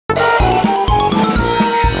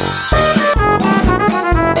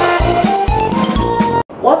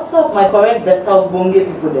What's up, my correct better bonge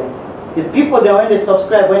people then? The people that when they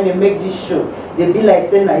subscribe, when they make this show, they be like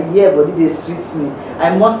saying, yeah, but they treat me.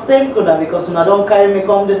 I must thank you because I don't carry me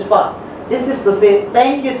come this far. This is to say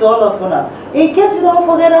thank you to all of you now. In case you don't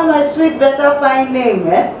forget that my sweet, better, fine name,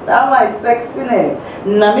 that my sexy name.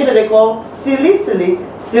 Nami that they call Silly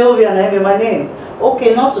Sylvia, name my name.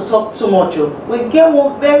 Okay, not to talk too much. We get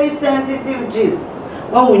one very sensitive gist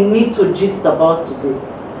when we need to gist about today.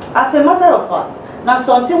 As a matter of fact, now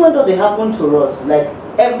something when they happen to us like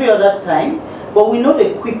every other time, but we know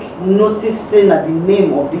the quick noticing that the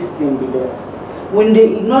name of this thing be this. When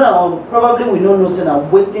they ignore it, probably we don't know saying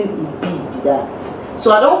I'm waiting it be that.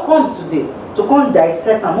 So I don't come today to come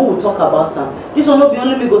dissect and we will talk about them. This will not be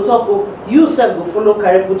only me go talk, you self go follow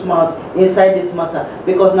carry put mouth inside this matter.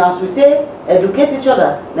 Because now as we take educate each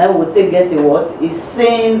other, now we will take get a what? A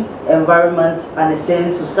sane environment and a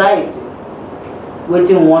sane society.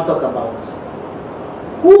 Waiting we want to talk about.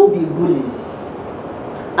 Who be bullies?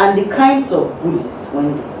 And the kinds of bullies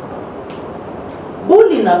when they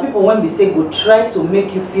bullying are people when we say go try to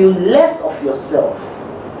make you feel less of yourself.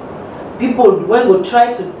 People when go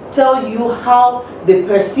try to tell you how they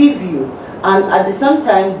perceive you and at the same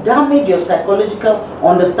time damage your psychological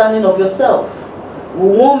understanding of yourself. We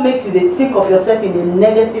won't make you think of yourself in a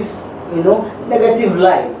negative, negative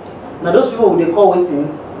light. Now those people they call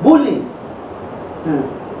waiting bullies.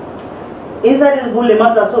 Inside this bully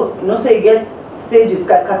matter, so say you get stages,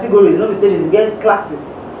 categories, not stages, you get classes,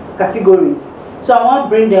 categories. So I want to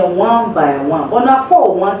bring them one by one. But now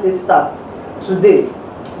for one to start today.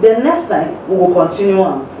 The next time we will continue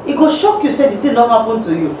on. It will shock you, say the thing don't happen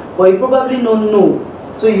to you, but you probably don't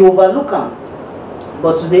know. So you overlook them.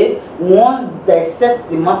 But today, we want to dissect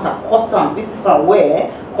the matter, cut them pieces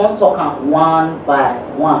away, come talk them one by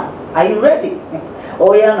one. Are you ready?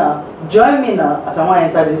 Oh yeah, now join me now as I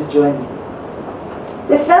want to enter this journey.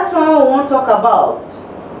 The first one we want to talk about,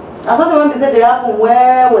 as something when they say they happen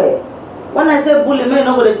where. When I say bully, may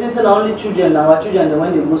not go to think say only children now. Our children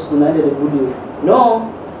when they go to school now they bully you.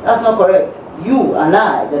 No, that's not correct. You and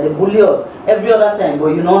I that they bully us every other time, but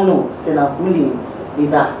you don't know. Say now bullying be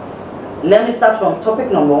that. Let me start from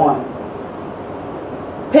topic number one.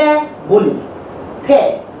 Pair bully.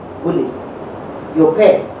 Pair bully. Your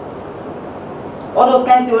pair. All those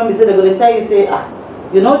kinds of things when we say they're going to tell you say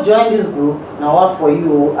you not join this group now. What for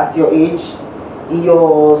you at your age? In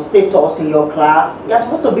your status, in your class, you're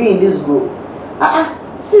supposed to be in this group.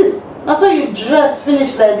 Sis, that's how you dress,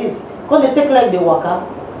 finish like this. When they take like the waka,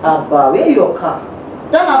 where your car?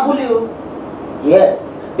 Then I bully you.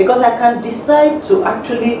 Yes, because I can decide to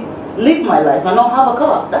actually live my life and not have a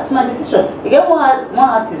car. That's my decision. You get one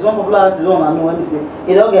artist, one popular artist, don't know when you say,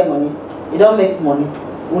 he don't get money, he don't make money,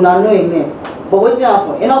 you don't know his name. But what's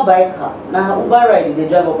happen? He don't buy a car. Now Uber ride, they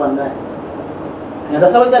drive up and down. And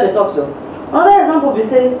that's how they talk so. Another example we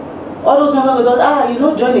say, all those people with us, you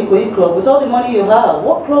not join the Ikoyi club with all the money you have.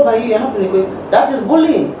 What club are you? You're not in the Ikoyi. That is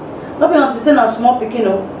bullying. Not be until saying a small picking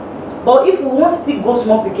up. But if we want to still go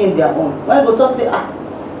small picking their own, when I go to say,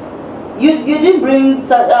 you didn't bring,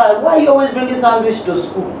 why you always bring this sandwich to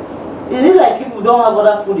school? Is it like people don't have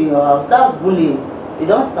other food in your house? That's bullying. You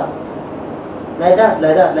don't start. Like that,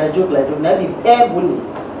 like joke. Maybe air bullying.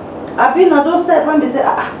 I've been at those steps when they say,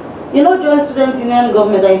 you know, join student union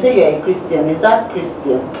government and you say you're a Christian. Is that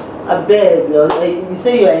Christian? I beg. You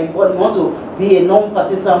say you want to be a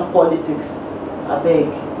non-partisan politics. I beg.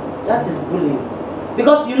 That is bullying.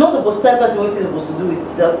 Because you're not supposed to tell a person what he's supposed to do with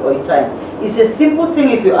himself or his time. It's a simple thing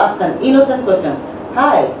if you ask an innocent question.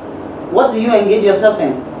 Hi, what do you engage yourself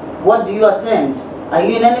in? What do you attend? Are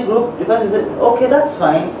you in any group? The person says, okay, that's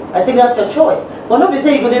fine. I think that's your choice. But not be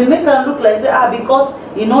say you're going to make them look like, say, because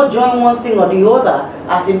you know join one thing or the other,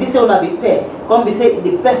 as if be say una be pair, come be say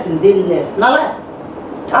the person did less. Now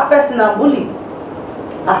like, that person a bully.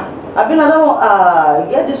 I've been another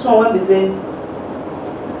get this one when we say,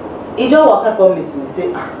 Ijo Waka come meet me,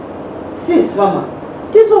 say, sis, mama,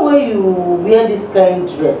 this one where you wear this kind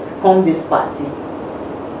of dress, come this party.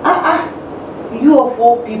 You of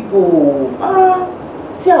all people,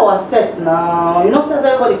 see our set now. You know, since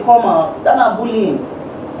everybody come out, that's not bullying.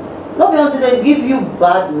 Not be until they give you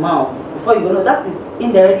bad mouth before you go. No, that is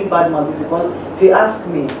indirectly bad mouth. Because if you ask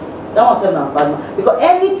me, that was not bad mouth. Because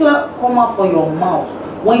anything come out from your mouth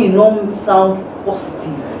when you don't sound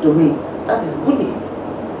positive to me, that is bullying.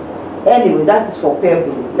 Anyway, that is for pair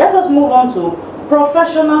bullying. Let us move on to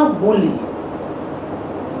professional bullying.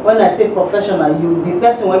 When I say professional, you the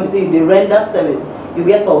person when we say you render service, you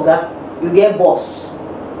get oga, you get boss.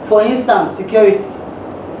 For instance, security.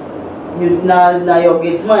 You now your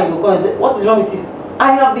gatesman, you go and say, what is wrong with you?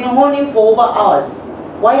 I have been honing for over hours.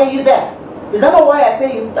 Why are you there? Is that not why I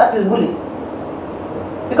pay you? That is bully.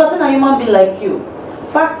 Because in a human being like you,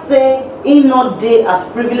 fact say he not dey as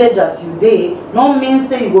privileged as you dey, no mean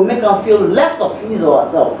say you go make him feel less of his or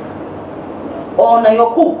herself. Or na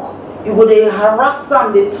your cook, you go dey harass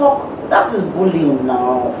am, dey talk. That is bullying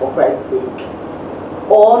now, for Christ's sake.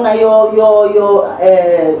 Or na your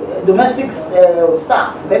domestic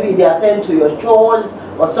staff, maybe they attend to your chores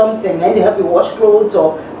or something, and they help you wash clothes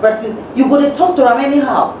or person. You go dey talk to them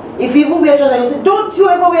anyhow. If you even wear trousers, you say, "Don't you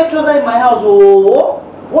ever wear trousers in my house?" Oh,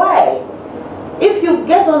 why? If you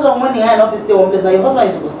get husband when you are in office, stay one place, now your husband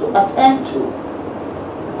is supposed to attend to.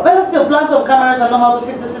 I better still plant some cameras and know how to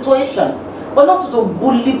fix the situation, but not to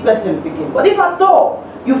bully person picking. But if at all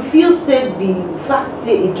you feel say the fact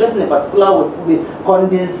say it dressed in a particular way will be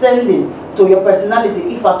condescending to your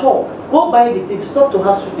personality, if at all, go buy the thing, stop to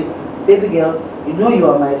ask with it. Baby girl, you know you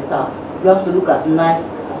are my staff. You have to look as nice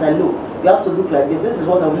as I look. You have to look like this. This is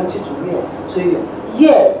what I want you to wear. So you,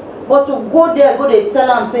 yes. But to go there, go there, tell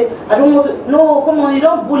them, say, I don't want to. No, come on, you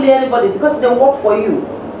don't bully anybody because they work for you.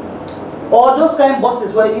 Or those kind of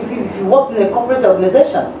bosses where if you work in a corporate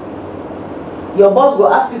organization, your boss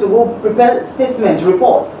will ask you to go prepare statements,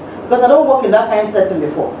 reports. Because I don't work in that kind of setting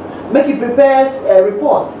before. Make you prepare a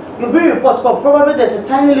report. You bring reports, come. Probably there's a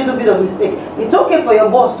tiny little bit of mistake. It's okay for your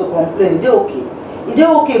boss to complain. They're okay. It's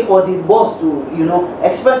okay for the boss to, you know,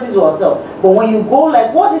 express his or herself. But when you go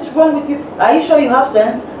like, what is wrong with you? Are you sure you have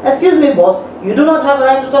sense? Excuse me, boss. You do not have a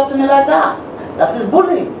right to talk to me like that. That is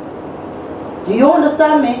bullying. Do you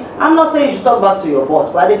understand me? I'm not saying you should talk back to your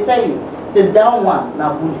boss, but I tell you, it's a down one,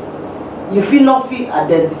 now bully. You feel not feel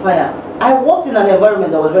identifier. I worked in an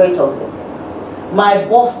environment that was very toxic. My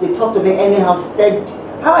boss, they talk to me anyhow, steady.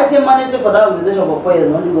 How I take manager for that organization for 4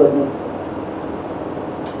 years, only God knows.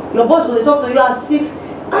 Your boss will talk to you as if,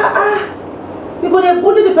 you go there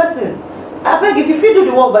bully the person. I beg, if you feel do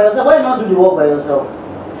the work by yourself, why not do the work by yourself?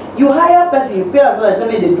 You hire a person, you pay as well as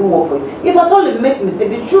they do work for you. If at all you make mistake,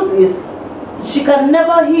 the truth is, she can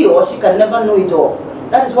never hear or she can never know it all.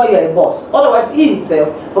 That is why you are a boss. Otherwise, he himself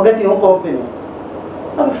forgetting your company.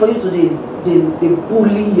 Not for you to they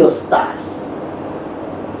bully your staffs.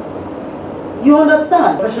 You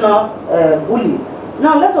understand? Professional bully.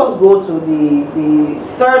 Now let us go to the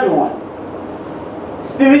third one.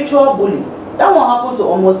 Spiritual bully. That one happened to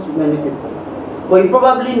almost many people. But you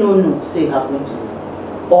probably no, say it happened to you.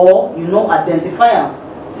 Or you know identify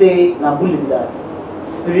them, say na bully that.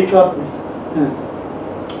 Spiritual bully.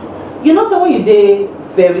 You know, so when you day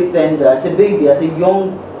very tender, as a baby, as a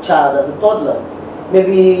young child, as a toddler,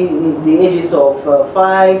 maybe the ages of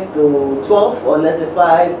 5 to 12, or let's say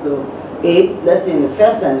 5 to 8, let's say in the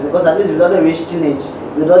first sense, because at least you don't reach teenage,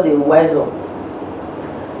 you don't wise up.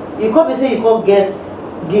 You could be saying you could get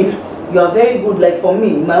gifts. You are very good. Like for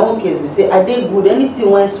me, in my own case, we say I did good. Anything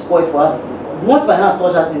when spoil for us, once my hand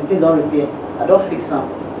touch that thing don't repair, I don't fix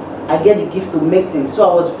them. I get the gift to make things. So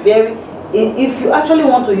I was very. If you actually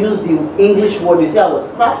want to use the English word, you say I was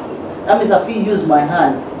crafty. That means I feel use my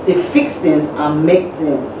hand to fix things and make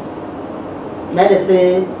things. Now they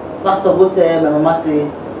say, Pastor go tell my mama say,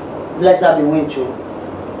 bless her be went through.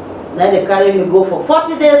 Now they carry me go for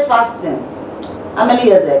 40 days fasting. How many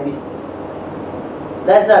years I be?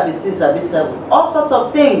 That's I be 6, I be 7. All sorts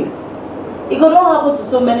of things. It don't happen to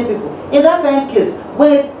so many people. In that kind of case,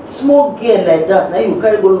 when small girl like that, now you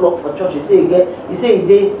carry go lock for church, you say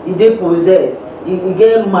he dey possessed, he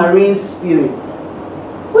get marine spirits.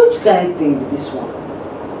 Which kind of thing be this one?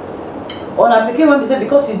 On a became when we say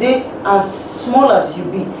because you dey as small as you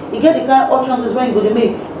be, you get the kind of utterances when you go to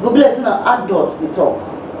make, go be like an adults they talk.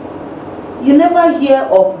 You never hear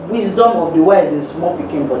of wisdom of the wise in small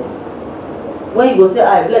picking body. When you go say,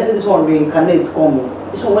 I bless this one reincarnate come.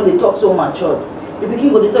 This one when they talk so matured. The begin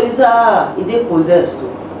go they talk, you say, it dey possessed too.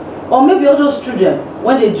 Or maybe all those children,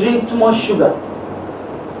 when they drink too much sugar,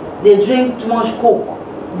 they drink too much coke,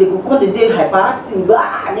 they go come the day hyperactive,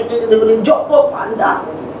 they go jump up and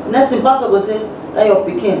down. Next thing pastor go say, that your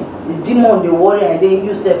pikin, the demon they worry and then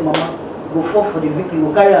you said, mama, go fall for the victory,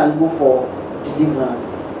 go carry and go for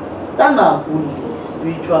deliverance. That's not bully,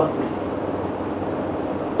 spiritual bully.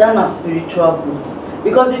 That's not spiritual bully.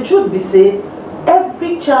 Because the truth be say,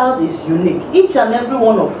 every child is unique. Each and every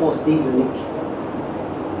one of us they unique.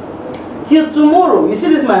 Till tomorrow, you see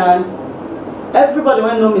this my hand? Everybody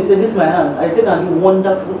when know me say this my hand, I take and do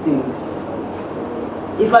wonderful things.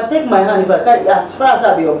 If I take my hand, if I carry, as far as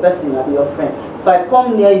I be your person, I be your friend. If I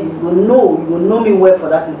come near you, you will know me well for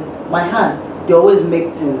that thing. My hand, they always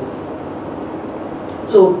make things.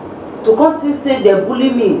 So to come to say they bully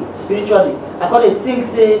me spiritually, I call it think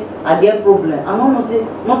say I get problem. I don't know say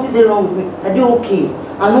nothing dey wrong with me. I do okay.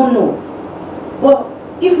 I don't know.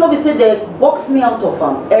 But if not be say they box me out of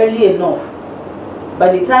early enough,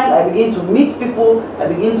 by the time I begin to meet people, I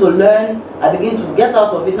begin to learn, I begin to get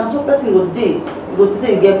out of it. Now some person go day, you go to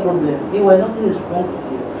say you get problem. Meanwhile, nothing is wrong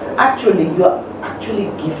with you. Actually, you are actually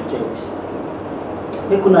gifted.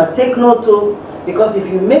 Make una take note of, because if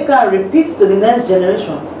you make and repeat to the next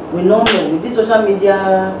generation, we don't know with this social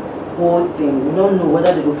media whole thing, we don't know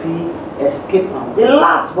whether they will feel escape them. The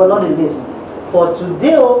last but not the least, for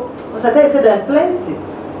today, because I tell you, say there are plenty.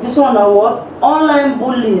 This one are what? Online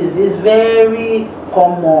bullies is very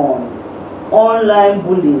common. Online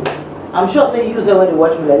bullies. I'm sure say you say when they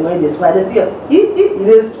watch me like when they smile, they see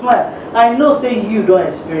they smile. I know say you don't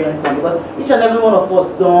experience them because each and every one of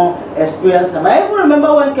us don't experience them. I even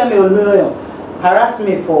remember when Kemi harassed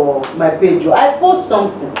me for my page. I post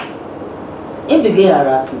something. He began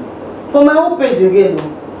harass me. For my own page again.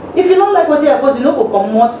 If you don't like what I post, you don't go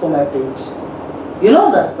come out for my page. You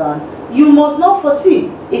don't understand? You must not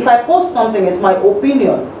foresee. If I post something, it's my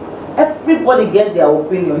opinion. Everybody get their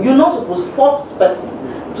opinion. You're not supposed to force person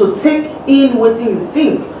to take in what you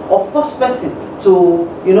think, or first person to,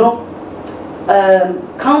 you know,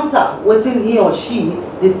 counter what he or she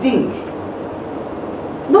they think.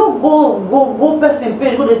 No, go person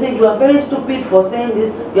page. Go they say you are very stupid for saying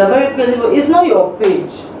this. You are very crazy. It's not your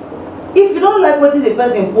page. If you don't like what the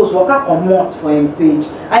person posts, what can come out for him page?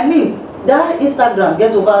 I mean, that Instagram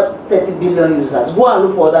get over 30 billion users. Go and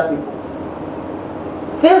look for other people.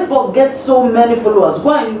 Facebook gets so many followers.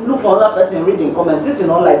 Go and look for another person reading comments. Since you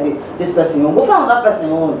don't like this person, go find another person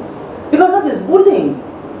own. Because that is bullying.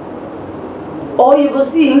 Or you go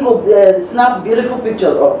see him go snap beautiful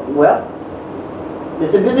pictures. Or, well,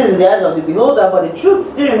 there's a beauty in the eyes of the beholder, but the truth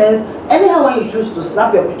still remains. Anyhow, when you choose to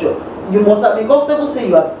snap your picture, you must have been comfortable saying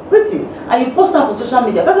you are pretty. And you post them for social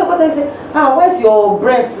media. That's what they say, why is your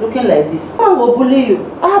breast looking like this? Someone will bully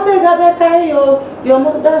you. I beg, carry your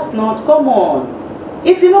mom. That's not, come on.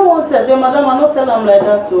 If you know one says, hey, madam, I don't sell them like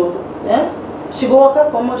that too. Yeah? She go walk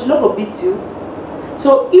up, come on, she not go beat you.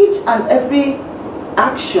 So each and every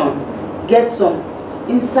action gets some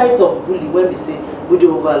insight of bully when we say we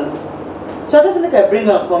do overlook. So I just think I bring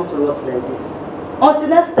her and come to us like this. Until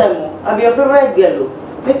next time, I'll be your favorite girl.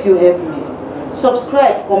 Make you help me.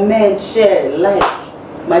 Subscribe, comment, share, like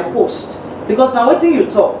my post. Because now waiting you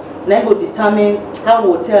talk, now go determine how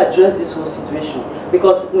we'll address this whole situation.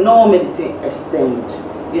 Because we don't want medicine extend.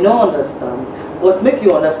 You don't understand. But make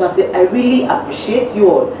you understand, say, I really appreciate you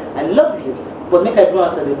all. I love you. But make I do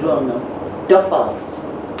answer the drum now. Duff out.